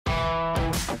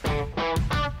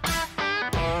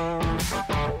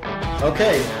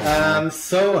Okay,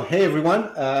 so hey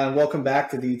everyone, welcome back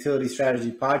to the Utility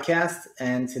Strategy Podcast.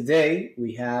 And today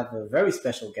we have a very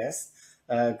special guest,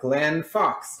 Glenn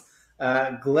Fox.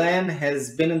 Glenn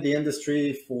has been in the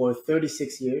industry for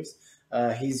 36 years.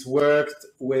 He's worked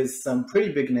with some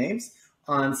pretty big names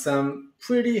on some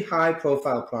pretty high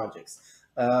profile projects.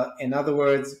 In other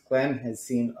words, Glenn has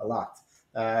seen a lot,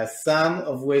 some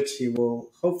of which he will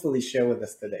hopefully share with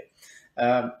us today.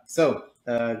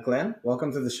 Glenn,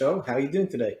 welcome to the show. How are you doing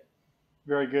today?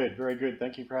 Very good, very good.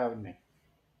 Thank you for having me.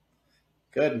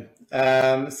 Good.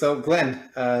 So Glenn,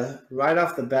 right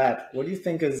off the bat, what do you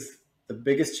think is the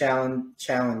biggest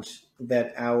challenge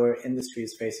that our industry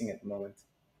is facing at the moment?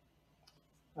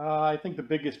 I think the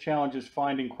biggest challenge is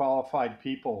finding qualified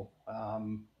people.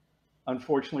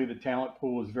 Unfortunately, the talent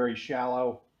pool is very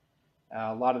shallow.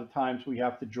 A lot of the times we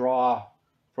have to draw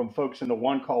from folks in the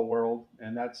one-call world,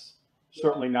 and that's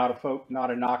certainly not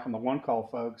a knock on the one-call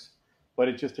folks, but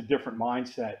it's just a different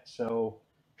mindset. So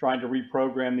trying to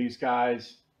reprogram these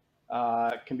guys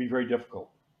can be very difficult.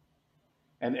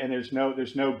 And there's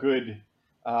no good.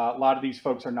 A lot of these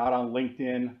folks are not on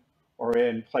LinkedIn or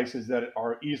in places that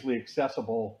are easily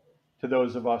accessible to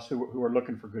those of us who are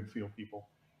looking for good field people.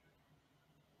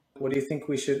 What do you think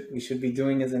we should be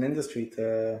doing as an industry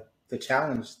to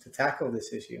tackle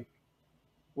this issue?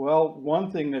 Well,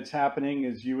 one thing that's happening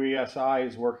is UESI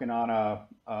is working on a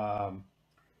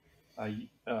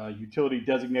utility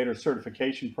designator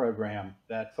certification program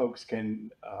that folks can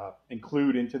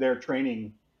include into their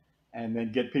training and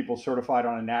then get people certified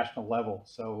on a national level.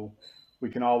 So we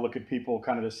can all look at people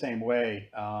kind of the same way.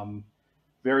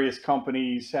 Various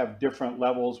companies have different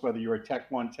levels, whether you're a Tech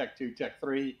 1, Tech 2, Tech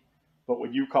 3, but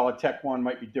what you call a Tech 1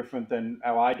 might be different than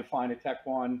how I define a Tech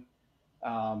 1.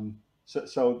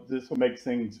 So this will make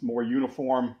things more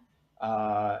uniform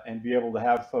and be able to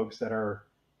have folks that are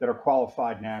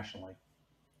qualified nationally.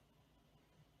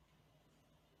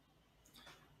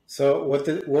 So what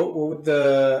would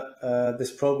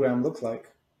this program look like?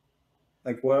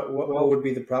 Like what would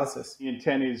be the process? The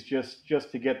intent is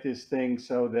just to get this thing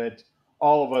so that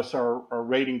all of us are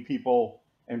rating people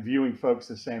and viewing folks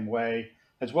the same way,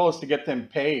 as well as to get them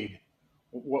paid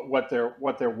what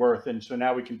they're worth. And so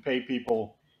now we can pay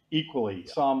people equally.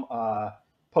 Some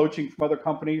poaching from other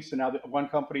companies. So now that one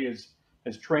company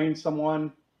has trained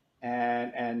someone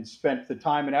and spent the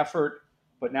time and effort,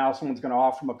 but now someone's going to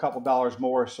offer them a couple dollars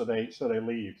more, so they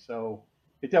leave. So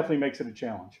it definitely makes it a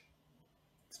challenge.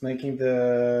 It's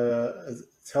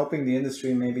helping the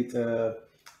industry maybe to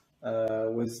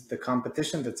with the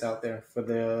competition that's out there for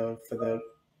the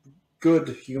good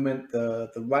human, the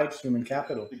right human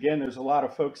capital. Again, there's a lot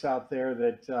of folks out there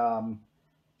that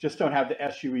just don't have the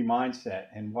SUE mindset.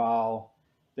 And while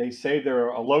they say they're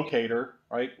a locator,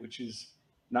 right, which is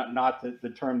not the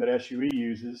term that SUE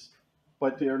uses,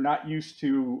 but they're not used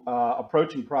to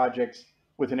approaching projects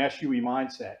with an SUE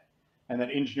mindset and that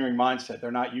engineering mindset.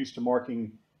 They're not used to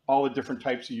marking all the different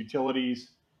types of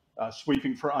utilities,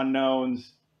 sweeping for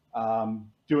unknowns,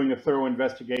 doing a thorough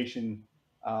investigation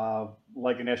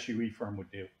like an SUE firm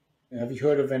would do. Have you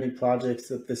heard of any projects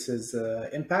that this has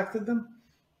impacted them?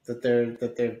 That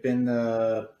there've been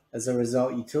as a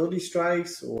result utility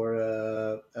strikes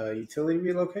or utility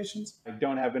relocations? I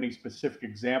don't have any specific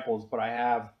examples, but I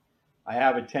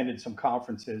have attended some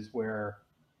conferences where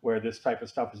this type of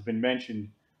stuff has been mentioned,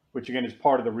 which again is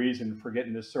part of the reason for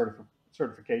getting this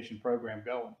certification program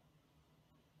going.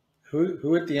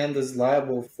 Who at the end is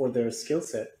liable for their skill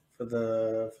set, for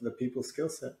the people's skill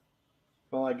set?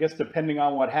 Well, I guess depending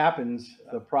on what happens,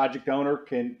 the project owner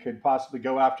could possibly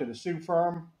go after the sue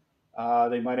firm.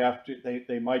 They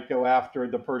might go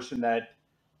after the person that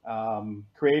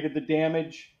created the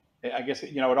damage. I guess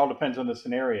it all depends on the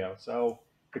scenario. So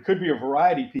it could be a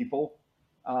variety of people,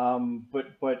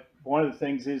 but one of the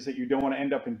things is that you don't want to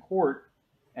end up in court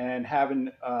and having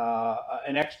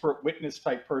an expert witness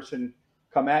type person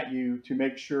come at you to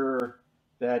make sure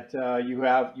that you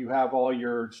have all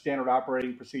your standard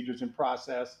operating procedures in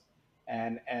process,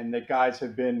 and that guys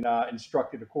have been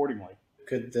instructed accordingly.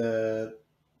 Could the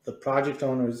project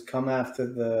owners come after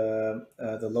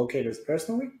the locators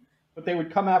personally? But they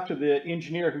would come after the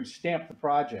engineer who stamped the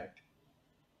project.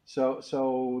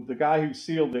 So the guy who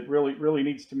sealed it really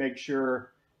needs to make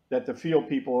sure that the field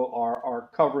people are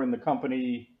covering the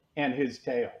company and his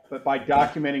tail. But by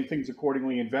documenting things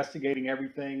accordingly, investigating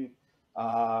everything,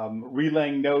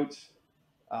 relaying notes.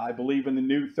 I believe in the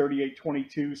new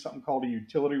 3822, something called a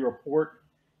utility report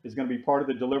is going to be part of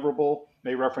the deliverable.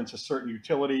 May reference a certain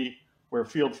utility where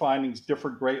field findings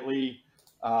differed greatly,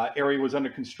 area was under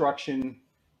construction,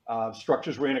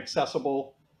 structures were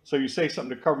inaccessible. So you say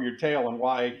something to cover your tail on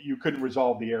why you couldn't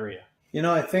resolve the area.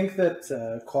 I think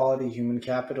that quality human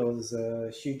capital is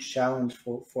a huge challenge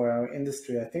for our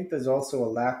industry. I think there's also a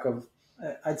lack of,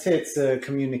 I'd say it's a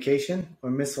communication or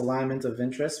misalignment of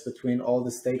interest between all the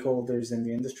stakeholders in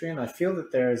the industry. And I feel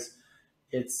that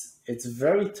it's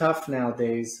very tough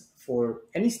nowadays for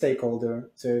any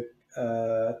stakeholder to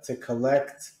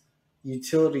collect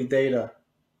utility data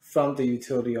from the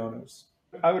utility owners.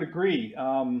 I would agree.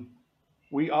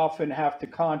 We often have to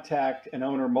contact an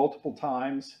owner multiple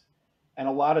times. And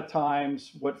a lot of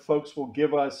times, what folks will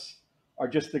give us are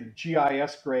just the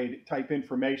GIS grade type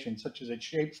information, such as a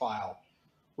shapefile,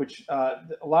 which a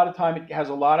lot of time it has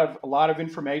a lot of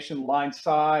information, line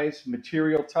size,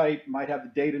 material type, might have the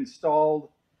date installed,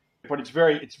 but it's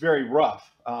very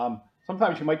rough.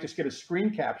 Sometimes you might just get a screen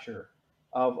capture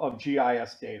of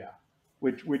GIS data,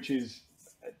 which is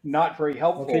not very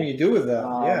What can helpful. you do with that?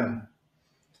 Yeah. Um,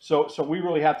 so we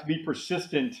really have to be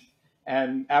persistent.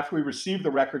 And after we receive the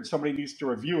record, somebody needs to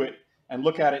review it and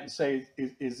look at it and say,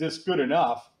 is this good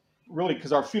enough? Really,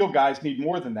 because our field guys need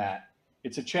more than that.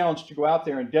 It's a challenge to go out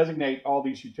there and designate all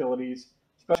these utilities,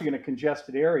 especially in a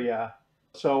congested area.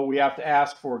 So we have to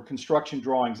ask for construction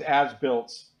drawings, as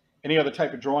built, any other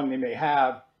type of drawing they may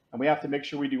have. And we have to make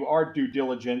sure we do our due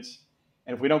diligence.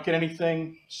 And if we don't get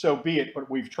anything, so be it, but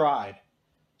we've tried.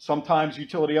 Sometimes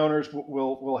utility owners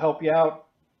will help you out,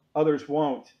 others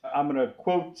won't. I'm going to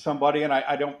quote somebody, and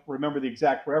I don't remember the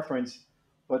exact reference,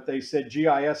 but they said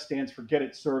GIS stands for Get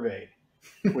It Surveyed,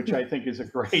 which I think is a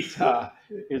great I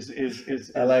like is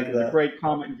a that. great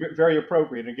comment, very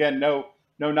appropriate. Again, no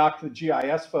knock to the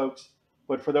GIS folks,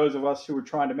 but for those of us who are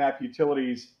trying to map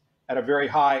utilities at a very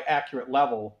high accurate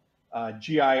level,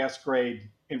 GIS grade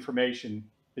information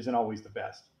isn't always the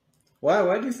best.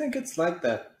 Why do you think it's like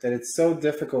that? That it's so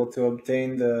difficult to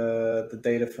obtain the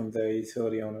data from the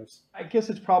utility owners? I guess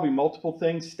it's probably multiple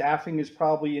things. Staffing is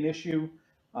probably an issue.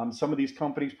 Some of these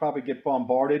companies probably get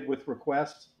bombarded with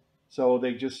requests, so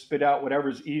they just spit out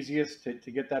whatever's easiest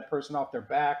to get that person off their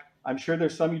back. I'm sure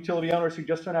there's some utility owners who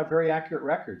just don't have very accurate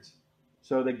records,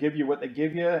 so they give you what they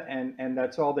give you, and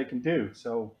that's all they can do.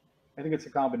 So I think it's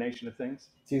a combination of things.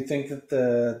 Do you think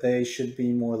that they should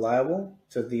be more liable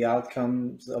to the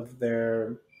outcomes of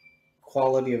their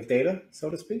quality of data, so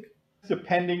to speak?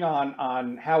 Depending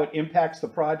on how it impacts the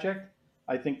project,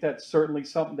 I think that's certainly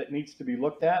something that needs to be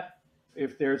looked at.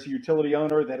 If there's a utility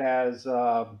owner that has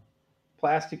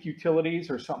plastic utilities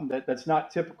or something that's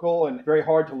not typical and very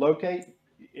hard to locate,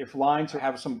 if lines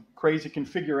have some crazy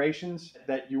configurations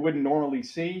that you wouldn't normally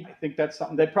see, I think that's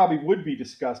something that probably would be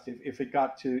discussed if it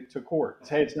got to court.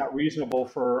 Hey, it's not reasonable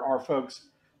for our folks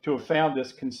to have found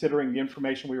this considering the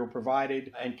information we were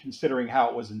provided and considering how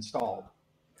it was installed.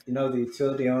 The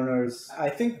utility owners, I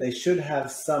think they should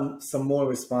have some more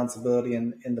responsibility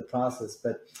in the process,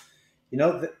 but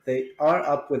they are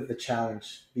up with the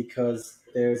challenge because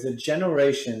there's a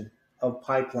generation of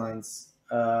pipelines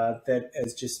that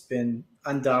has just been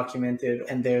undocumented,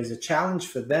 and there's a challenge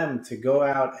for them to go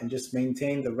out and just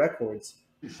maintain the records.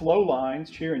 Flow lines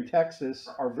here in Texas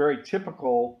are very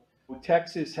typical.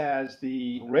 Texas has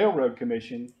the Railroad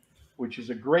Commission, which is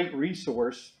a great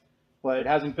resource, but it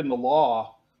hasn't been the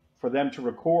law for them to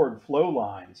record flow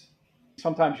lines.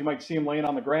 Sometimes you might see them laying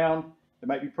on the ground. They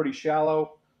might be pretty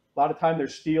shallow. A lot of time they're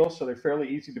steel, so they're fairly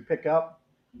easy to pick up,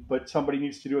 but somebody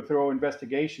needs to do a thorough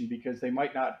investigation because they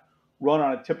might not run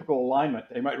on a typical alignment.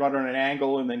 They might run on an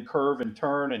angle and then curve and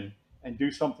turn and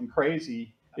do something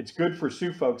crazy. It's good for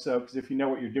Sioux folks, though, because if you know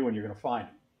what you're doing, you're going to find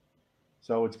them.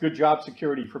 So it's good job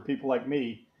security for people like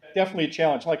me. Definitely a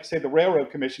challenge. Like I say, the Railroad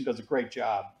Commission does a great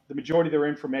job. The majority of their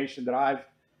information that I've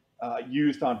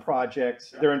used on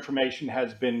projects, their information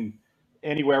has been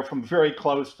anywhere from very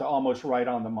close to almost right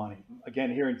on the money.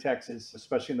 Again, here in Texas,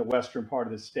 especially in the western part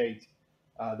of the state,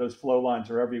 those flow lines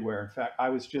are everywhere. In fact, I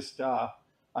was just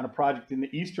on a project in the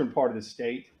eastern part of the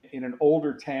state in an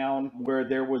older town where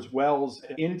there was wells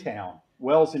in town,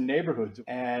 wells in neighborhoods.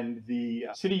 And the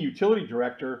city utility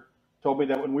director told me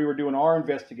that when we were doing our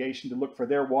investigation to look for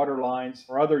their water lines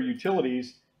or other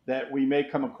utilities, that we may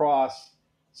come across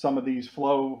some of these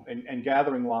flow and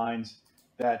gathering lines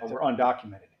that were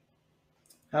undocumented.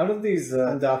 How do these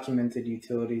undocumented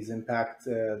utilities impact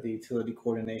the utility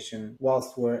coordination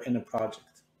whilst we're in a project?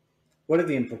 What are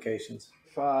the implications?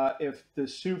 If the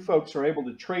Sioux folks are able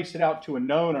to trace it out to a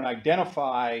known and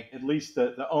identify at least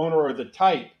the owner or the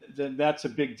type, then that's a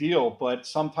big deal. But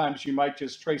sometimes you might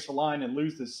just trace a line and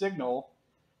lose the signal,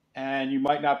 and you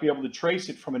might not be able to trace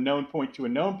it from a known point to a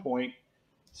known point.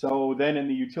 So then in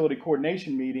the utility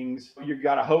coordination meetings, you've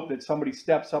got to hope that somebody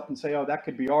steps up and say, oh, that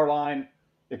could be our line.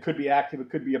 It could be active. It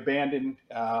could be abandoned.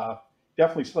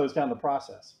 Definitely slows down the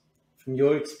process. from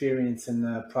your experience in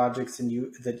the projects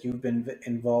that you've been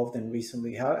involved in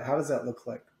recently, how does that look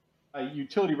like?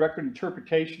 Utility record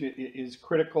interpretation is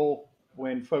critical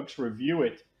when folks review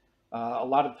it. A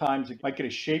lot of times you might get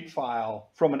a shape file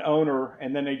from an owner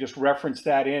and then they just reference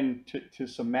that in to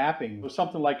some mapping.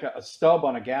 Something like a stub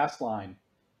on a gas line.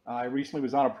 I recently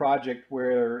was on a project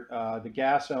where the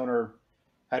gas owner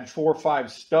had 4 or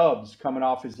 5 stubs coming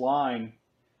off his line.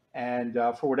 And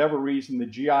for whatever reason, the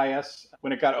GIS,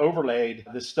 when it got overlaid,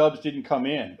 the stubs didn't come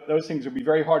in. Those things would be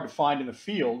very hard to find in the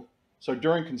field. So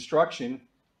during construction,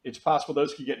 it's possible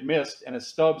those could get missed, and a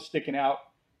stub sticking out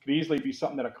could easily be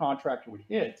something that a contractor would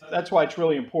hit. That's why it's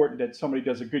really important that somebody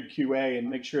does a good QA and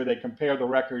make sure they compare the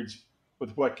records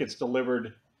with what gets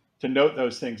delivered to note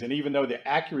those things. And even though the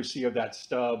accuracy of that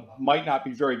stub might not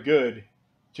be very good,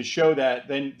 to show that,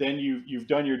 then you've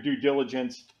done your due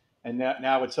diligence, and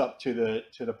now it's up to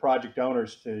the project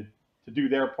owners to do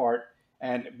their part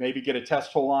and maybe get a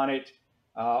test hole on it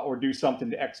or do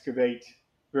something to excavate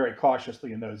very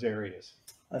cautiously in those areas.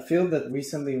 I feel that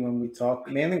recently when we talk,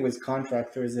 mainly with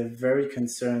contractors, they're very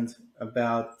concerned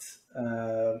about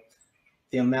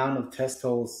the amount of test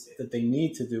holes that they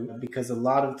need to do, because a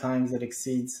lot of times it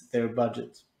exceeds their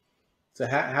budget. So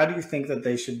how do you think that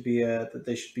they should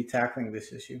be tackling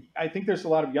this issue? I think there's a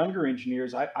lot of younger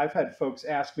engineers. I've had folks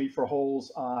ask me for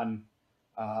holes on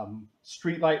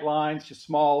streetlight lines, just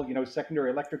small,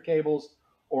 secondary electric cables,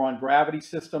 or on gravity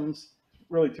systems.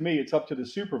 Really, to me, it's up to the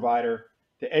supervisor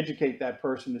to educate that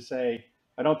person to say,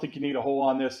 I don't think you need a hole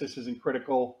on this. This isn't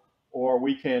critical. Or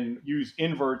we can use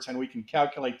inverts and we can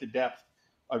calculate the depth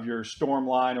of your storm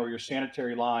line or your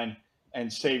sanitary line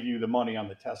and save you the money on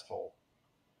the test hole.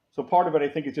 So part of it, I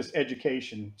think, is just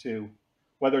education too.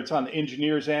 Whether it's on the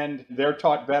engineer's end, they're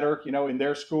taught better, in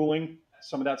their schooling.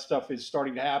 Some of that stuff is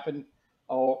starting to happen,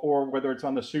 or whether it's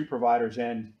on the supervisor's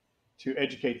end to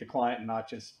educate the client and not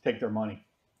just take their money.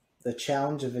 The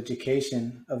challenge of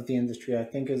education of the industry, I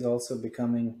think, is also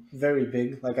becoming very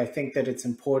big. Like, I think that its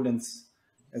importance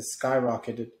has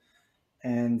skyrocketed.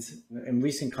 And in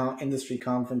recent industry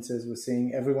conferences, we're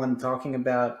seeing everyone talking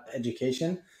about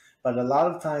education. But a lot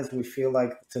of times we feel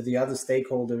like to the other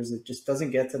stakeholders, it just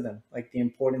doesn't get to them, like the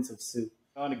importance of SUE.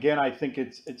 And again, I think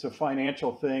it's a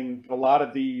financial thing. A lot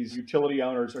of these utility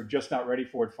owners are just not ready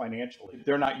for it financially.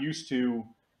 They're not used to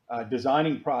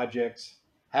designing projects,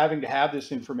 having to have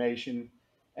this information.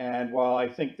 And while I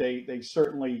think they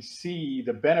certainly see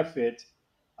the benefit,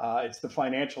 it's the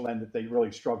financial end that they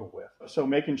really struggle with. So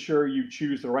making sure you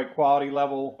choose the right quality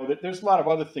level. There's a lot of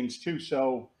other things too.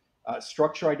 So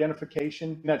structure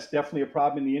identification, that's definitely a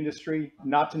problem in the industry.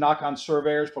 Not to knock on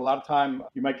surveyors, but a lot of time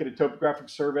you might get a topographic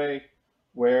survey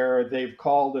where they've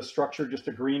called a structure just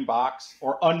a green box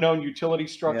or unknown utility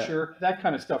structure. Yeah. That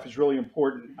kind of stuff is really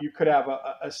important. You could have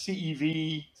a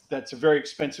CEV that's a very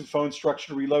expensive phone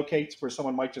structure to relocate, where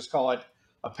someone might just call it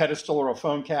a pedestal or a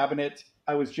phone cabinet.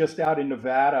 I was just out in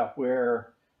Nevada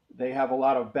where they have a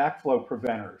lot of backflow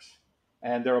preventers,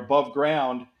 and they're above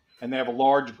ground, and they have a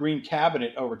large green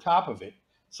cabinet over top of it.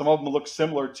 Some of them look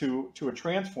similar to a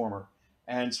transformer.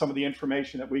 And some of the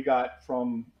information that we got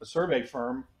from a survey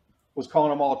firm was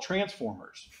calling them all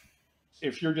transformers.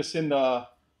 If you're just in the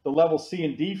level C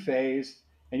and D phase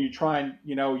and you try and,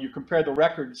 you compare the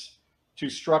records to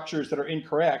structures that are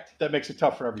incorrect, that makes it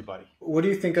tough for everybody. What do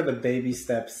you think of the baby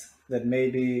steps that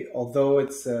maybe, although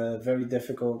it's very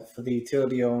difficult for the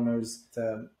utility owners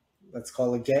to, let's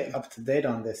call it, get up to date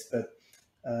on this, but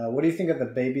what do you think of the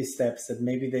baby steps that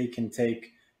maybe they can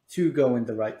take to go in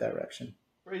the right direction?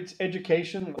 It's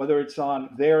education, whether it's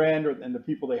on their end and the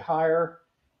people they hire,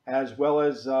 as well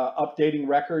as updating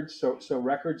records. So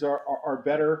records are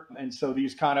better. And so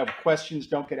these kind of questions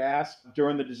don't get asked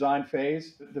during the design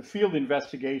phase. The field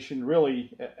investigation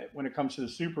really, when it comes to the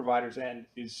supervisor's end,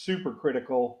 is super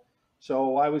critical.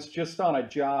 So I was just on a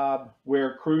job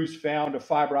where crews found a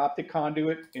fiber optic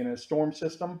conduit in a storm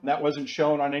system. That wasn't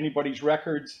shown on anybody's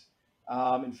records.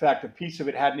 In fact, a piece of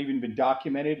it hadn't even been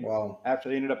documented. Wow. After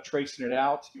they ended up tracing it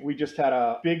out. We just had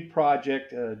a big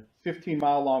project, a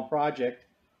 15-mile long project,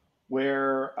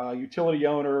 where a utility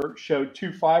owner showed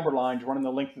 2 fiber lines running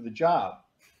the length of the job.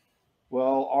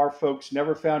 Well, our folks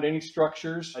never found any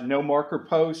structures, no marker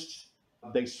posts.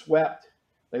 They swept,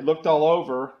 they looked all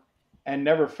over and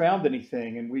never found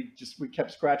anything. And we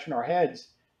kept scratching our heads.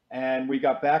 And we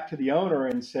got back to the owner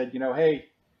and said, hey,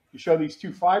 you show these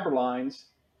 2 fiber lines.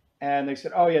 And they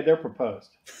said, oh yeah, they're proposed.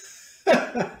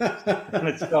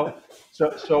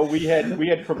 so we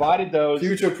had provided those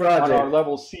future project on our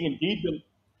level C and D.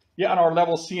 On our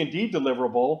level C and D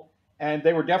deliverable, and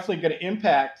they were definitely going to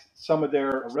impact some of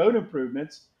their road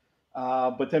improvements.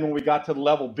 But then when we got to the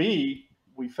level B,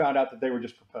 we found out that they were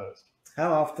just proposed.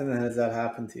 How often has that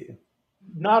happened to you?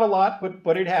 Not a lot,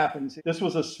 but it happens. This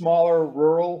was a smaller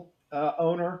rural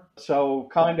owner, so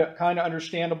kind of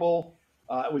understandable.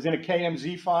 It was in a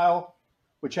KMZ file,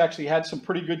 which actually had some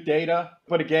pretty good data,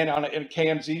 but again in a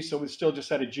KMZ, so it was still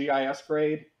just at a GIS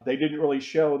grade. They didn't really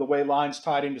show the way lines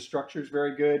tied into structures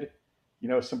very good. You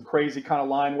know, some crazy kind of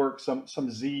line work, some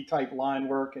Z type line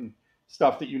work, and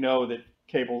stuff that that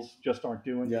cables just aren't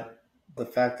doing. Yeah. The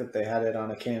fact that they had it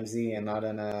on a KMZ and not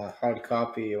in a hard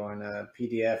copy or in a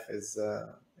PDF is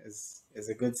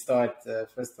a good start,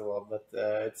 first of all. But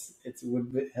it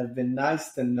would have been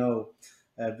nice to know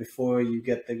before you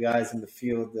get the guys in the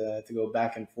field to go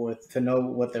back and forth to know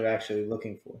what they're actually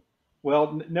looking for.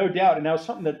 Well, no doubt. And now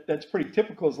something that's pretty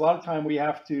typical is a lot of time we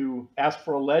have to ask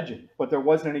for a legend, but there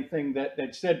wasn't anything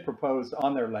that said proposed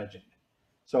on their legend.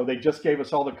 So they just gave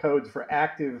us all the codes for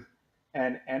active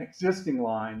and existing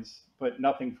lines, but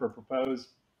nothing for proposed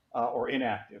or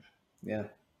inactive. Yeah.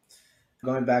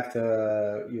 Going back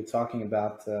to you talking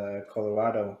about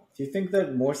Colorado, do you think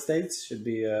that more states should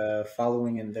be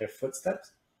following in their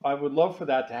footsteps? I would love for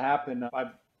that to happen.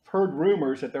 I've heard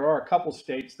rumors that there are a couple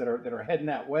states that are heading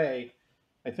that way.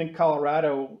 I think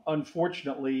Colorado,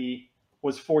 unfortunately,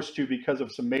 was forced to because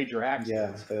of some major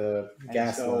accidents. Yeah, the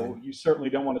gas line. You certainly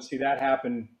don't want to see that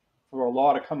happen for a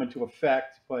law to come into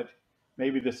effect, but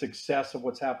maybe the success of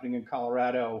what's happening in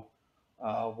Colorado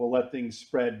will let things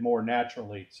spread more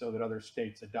naturally so that other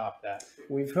states adopt that.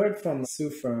 We've heard from SUE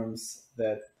firms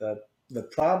that the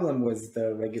problem with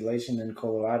the regulation in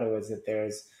Colorado is that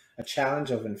there's a challenge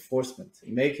of enforcement,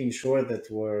 making sure that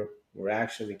we're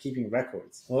actually keeping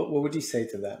records. What would you say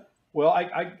to that? Well,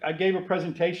 I gave a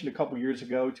presentation a couple years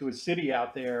ago to a city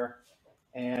out there,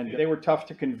 and they were tough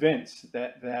to convince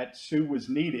that SUE was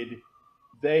needed.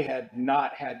 They had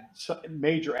not had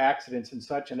major accidents and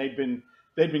such, and they'd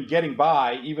been getting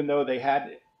by, even though they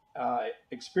had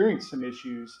experienced some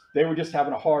issues. They were just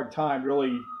having a hard time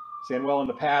really saying, well, in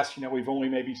the past, we've only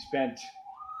maybe spent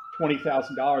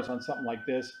 $20,000 on something like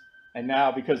this, and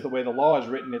now because the way the law is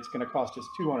written, it's going to cost us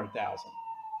 $200,000.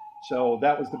 So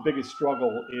that was the biggest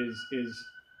struggle is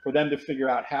for them to figure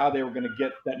out how they were going to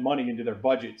get that money into their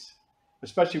budgets,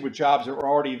 especially with jobs that were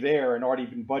already there and already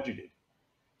been budgeted.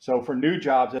 So for new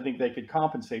jobs, I think they could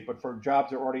compensate, but for jobs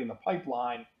that are already in the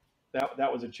pipeline,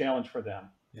 that was a challenge for them.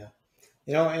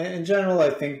 Yeah. In general,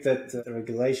 I think that the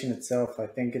regulation itself, I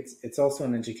think it's also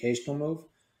an educational move.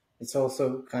 It's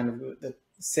also kind of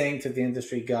saying to the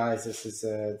industry, guys, this is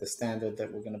the standard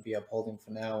that we're going to be upholding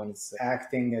for now, and it's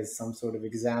acting as some sort of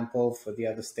example for the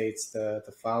other states to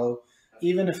follow.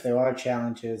 Even if there are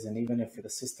challenges and even if the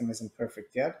system isn't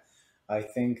perfect yet, I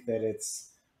think that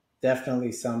it's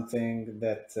definitely something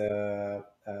that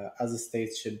other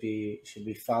states should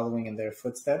be following in their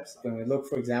footsteps. When we look,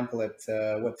 for example, at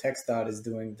what TxDOT is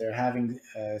doing, they're having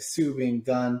SUE being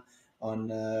done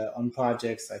on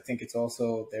projects. I think it's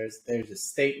also there's a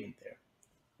statement there,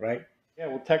 right? Yeah,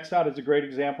 well, TxDOT is a great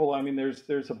example. I mean,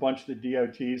 there's a bunch of the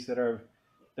DOTs that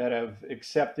have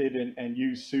accepted and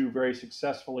used SUE very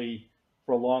successfully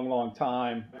for a long, long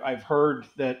time. I've heard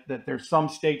that there's some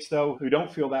states, though, who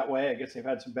don't feel that way. I guess they've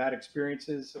had some bad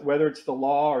experiences. Whether it's the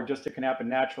law or just it can happen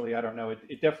naturally, I don't know.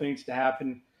 It definitely needs to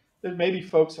happen. There may be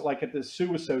folks like at the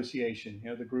SUE Association,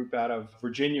 the group out of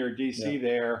Virginia or D.C.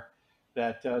 there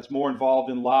that is more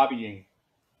involved in lobbying.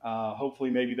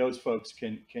 Hopefully, maybe those folks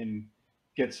can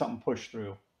get something pushed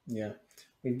through. Yeah.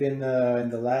 We've been in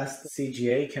the last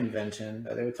CGA convention.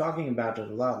 They were talking about it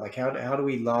a lot. Like, how do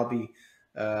we lobby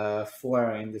for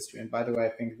our industry? And by the way, I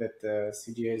think that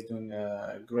CGA is doing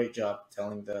a great job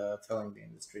telling the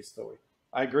industry story.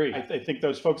 I agree. I think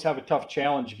those folks have a tough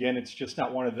challenge. Again, it's just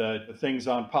not one of the things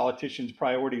on politicians'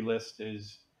 priority list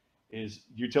is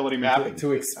utility mapping.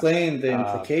 To explain the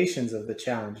implications of the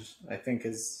challenge, I think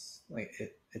is like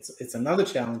it's another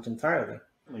challenge entirely.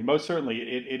 Most certainly,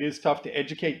 it is tough to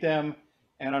educate them,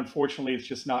 and unfortunately, it's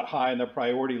just not high on their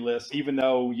priority list. Even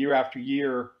though year after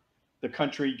year, the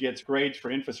country gets grades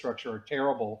for infrastructure are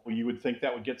terrible, you would think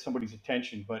that would get somebody's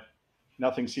attention, but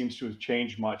nothing seems to have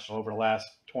changed much over the last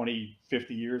 20,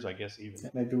 50 years, I guess, even.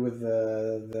 Maybe with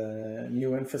the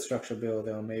new infrastructure bill,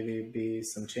 there'll maybe be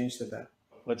some change to that.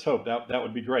 Let's hope. That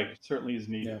would be great. It certainly is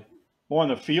needed. Yeah. More on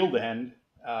the field end,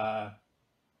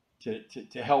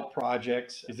 to help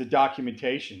projects is the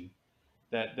documentation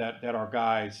that our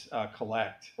guys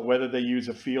collect, whether they use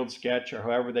a field sketch or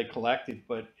however they collect it,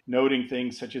 but noting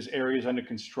things such as areas under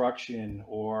construction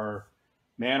or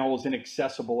manholes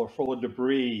inaccessible or full of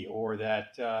debris, or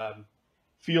that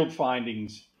field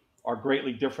findings are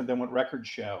greatly different than what records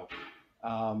show.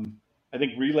 I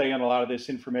think relaying a lot of this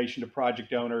information to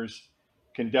project owners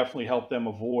can definitely help them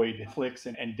avoid conflicts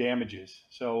and damages.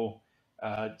 So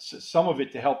some of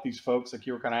it to help these folks, like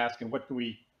you were kind of asking, what can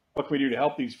we do to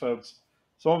help these folks?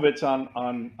 Some of it's on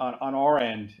our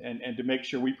end, and to make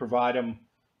sure we provide them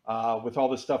with all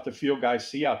the stuff the field guys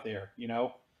see out there.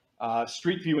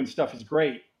 Street view and stuff is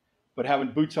great, but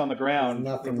having boots on the ground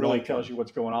really tells you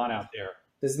what's going on out there.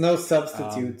 There's no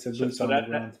substitute to boots on the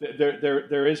ground.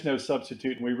 There is no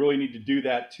substitute, and we really need to do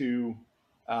that to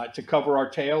cover our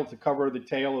tail, to cover the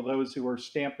tail of those who are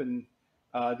stamping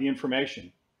the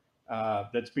information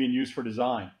that's being used for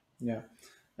design. Yeah,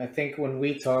 I think when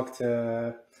we talked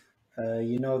to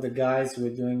the guys who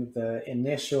are doing the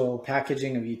initial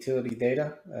packaging of utility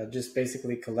data, just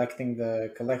basically collecting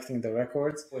the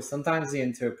records, where sometimes the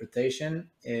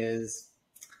interpretation is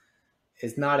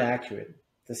not accurate,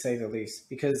 to say the least,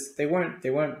 because they weren't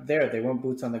there. They weren't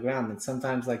boots on the ground. And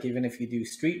sometimes, like, even if you do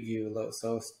street view,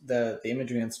 so the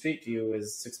imagery on street view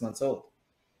is 6 months old,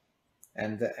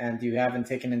 and you haven't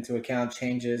taken into account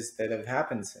changes that have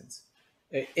happened since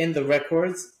in the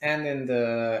records and in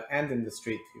the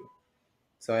street view.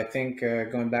 So I think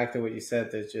going back to what you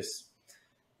said, there's just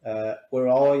we're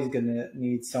always going to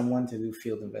need someone to do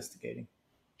field investigating.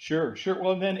 Sure.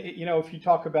 Well, and then if you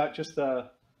talk about just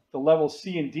the level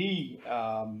C and D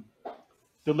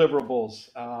deliverables,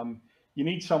 you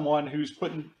need someone who's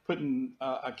putting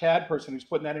a CAD person who's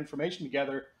putting that information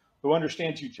together, who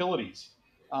understands utilities.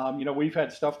 We've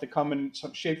had stuff to come in,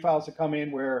 some shape files to come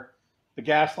in where the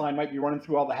gas line might be running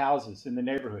through all the houses in the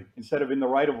neighborhood instead of in the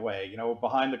right of way,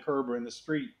 behind the curb or in the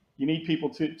street. You need people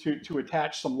to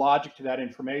attach some logic to that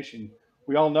information.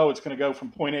 We all know it's going to go from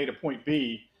point A to point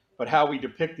B, but how we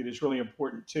depict it is really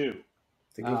important too.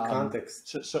 To give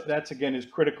context. So that's, again, is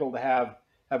critical to have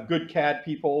good CAD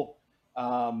people.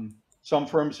 Some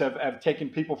firms have taken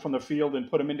people from the field and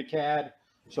put them into CAD.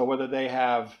 So whether they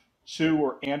have SU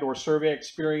or survey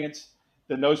experience,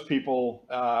 then those people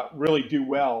really do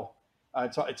well.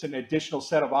 It's an additional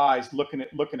set of eyes looking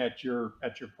at your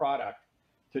product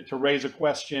to raise a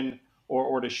question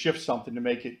or to shift something to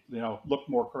make it look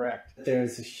more correct.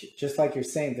 There's just like you're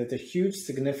saying, that there's huge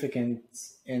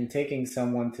significance in taking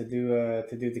someone to do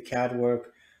the CAD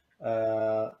work,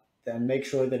 and make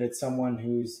sure that it's someone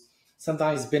who's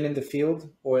sometimes been in the field,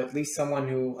 or at least someone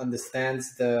who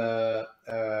understands the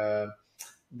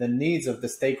needs of the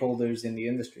stakeholders in the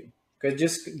industry. Because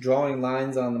just drawing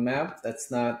lines on the map,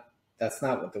 that's not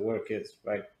what the work is,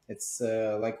 right? It's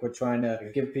like we're trying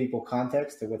to give people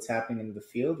context to what's happening in the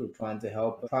field. We're trying to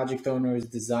help project owners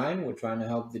design. We're trying to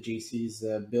help the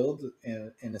GCs build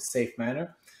in a safe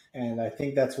manner. And I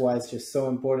think that's why it's just so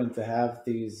important to have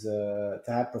to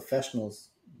have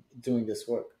professionals doing this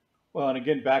work. Well, and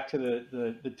again, back to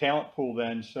the talent pool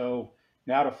then. So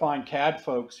now to find CAD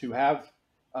folks who have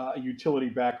a utility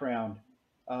background,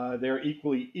 they're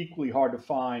equally hard to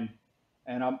find.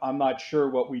 And I'm not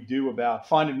sure what we do about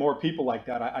finding more people like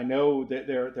that. I know that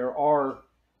there are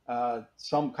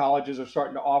some colleges are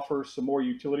starting to offer some more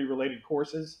utility related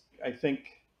courses. I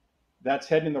think that's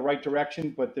heading in the right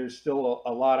direction, but there's still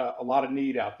a lot of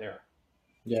need out there.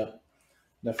 Yeah,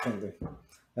 definitely.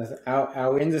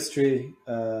 Our industry,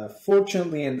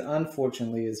 fortunately and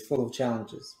unfortunately, is full of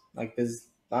challenges. Like, there's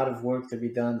a lot of work to be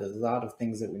done. There's a lot of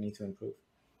things that we need to improve.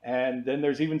 And then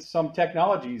there's even some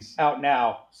technologies out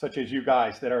now, such as you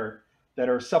guys, that are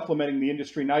supplementing the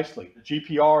industry nicely.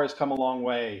 GPR has come a long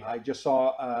way. I just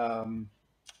saw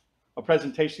a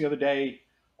presentation the other day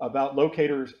about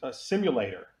Locators, a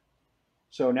simulator.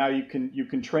 So now you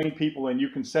can train people and you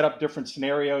can set up different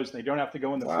scenarios. They don't have to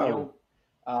go in the field.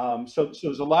 So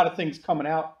there's a lot of things coming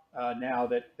out now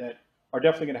that are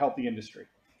definitely going to help the industry.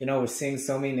 We're seeing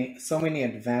so many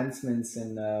advancements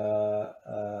in other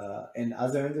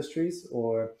industries,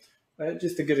 or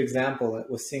just a good example,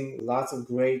 we're seeing lots of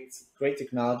great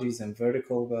technologies in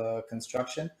vertical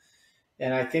construction.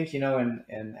 And I think,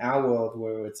 in our world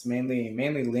where it's mainly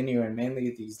linear and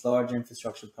mainly these large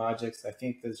infrastructure projects, I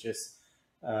think there's just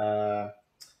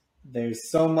there's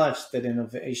so much that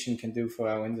innovation can do for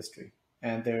our industry.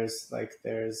 And there's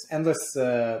endless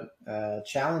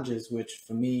challenges, which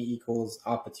for me equals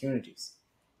opportunities.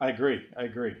 I agree.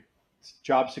 It's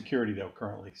job security though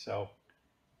currently, so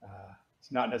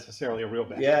it's not necessarily a real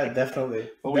bad. Yeah,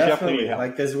 definitely. But we definitely need help.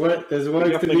 Like there's work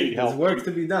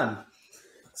to be done.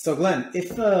 So Glenn,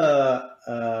 if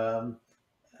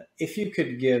you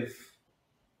could give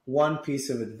one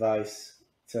piece of advice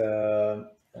to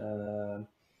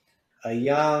a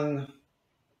young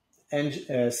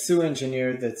SU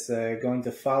engineer that's going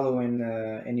to follow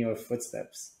in your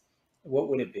footsteps, what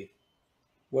would it be?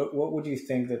 What would you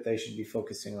think that they should be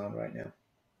focusing on right now?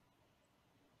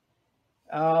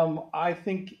 I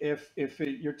think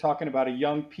you're talking about a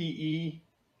young PE,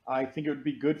 I think it would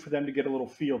be good for them to get a little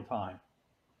field time.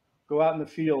 Go out in the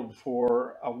field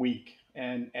for a week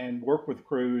and work with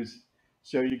crews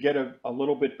so you get a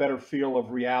little bit better feel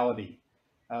of reality.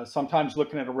 Sometimes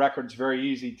looking at a record is very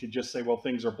easy to just say, well,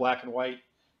 things are black and white,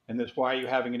 and that's why you're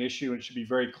having an issue. It should be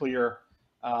very clear.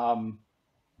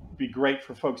 Be great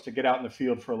for folks to get out in the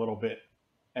field for a little bit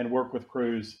and work with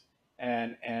crews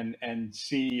and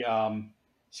see some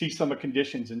of the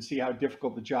conditions and see how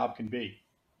difficult the job can be.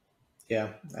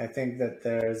 Yeah, I think that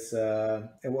there's,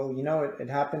 well, it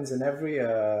happens in every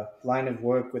line of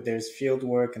work where there's field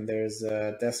work and there's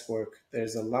desk work.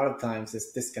 There's a lot of times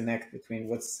this disconnect between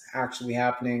what's actually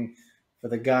happening for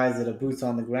the guys that are boots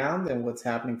on the ground and what's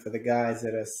happening for the guys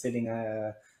that are sitting,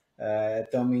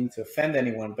 don't mean to offend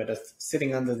anyone, but are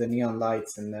sitting under the neon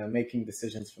lights and making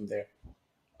decisions from there.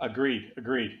 Agreed.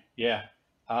 Yeah.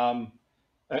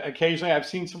 Occasionally I've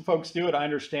seen some folks do it. I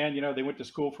understand, they went to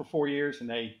school for 4 years and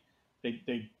they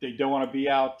don't want to be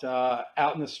out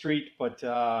in the street, but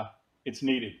it's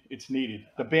needed. It's needed.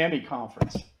 The BAMI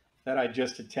conference that I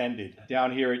just attended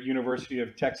down here at University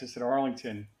of Texas at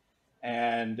Arlington,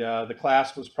 and the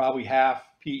class was probably half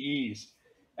PEs,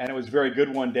 and it was very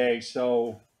good one day.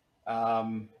 So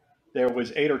there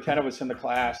was 8 or 10 of us in the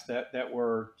class that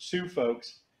were Sioux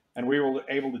folks, and we were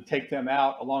able to take them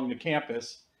out along the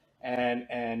campus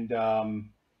and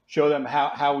show them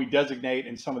how we designate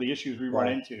and some of the issues we run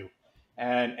into.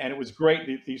 And it was great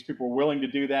that these people were willing to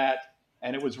do that,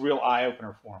 and it was a real eye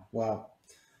opener for them. Wow,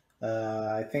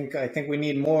 I think we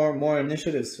need more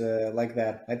initiatives like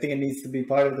that. I think it needs to be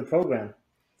part of the program.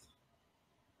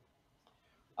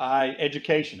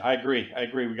 Education, I agree.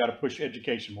 We got to push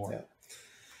education more.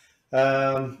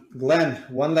 Yeah. Glenn,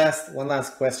 one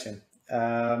last question.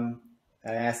 I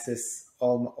asked this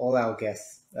all our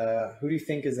guests. Who do you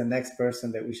think is the next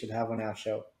person that we should have on our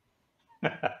show?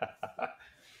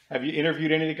 Have you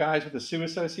interviewed any of the guys with the Sioux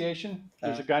Association?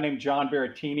 There's a guy named John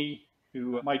Berrettini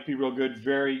who might be real good,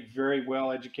 very, very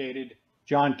well educated.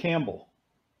 John Campbell,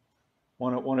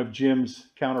 one of Jim's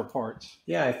counterparts.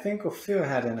 Yeah, I think Ophir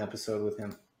had an episode with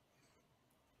him.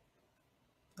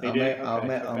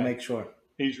 I'll make sure.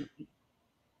 He's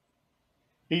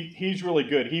really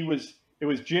good. It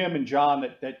was Jim and John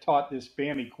that taught this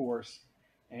BAMI course,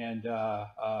 and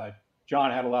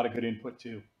John had a lot of good input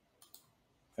too.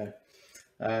 Okay.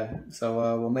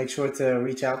 So we'll make sure to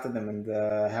reach out to them and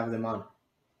have them on.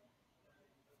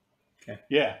 Okay.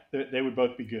 Yeah, they would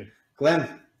both be good. Glenn,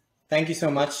 thank you so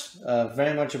much.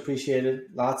 Very much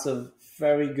appreciated. Lots of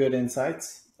very good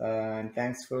insights. And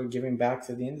thanks for giving back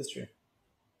to the industry.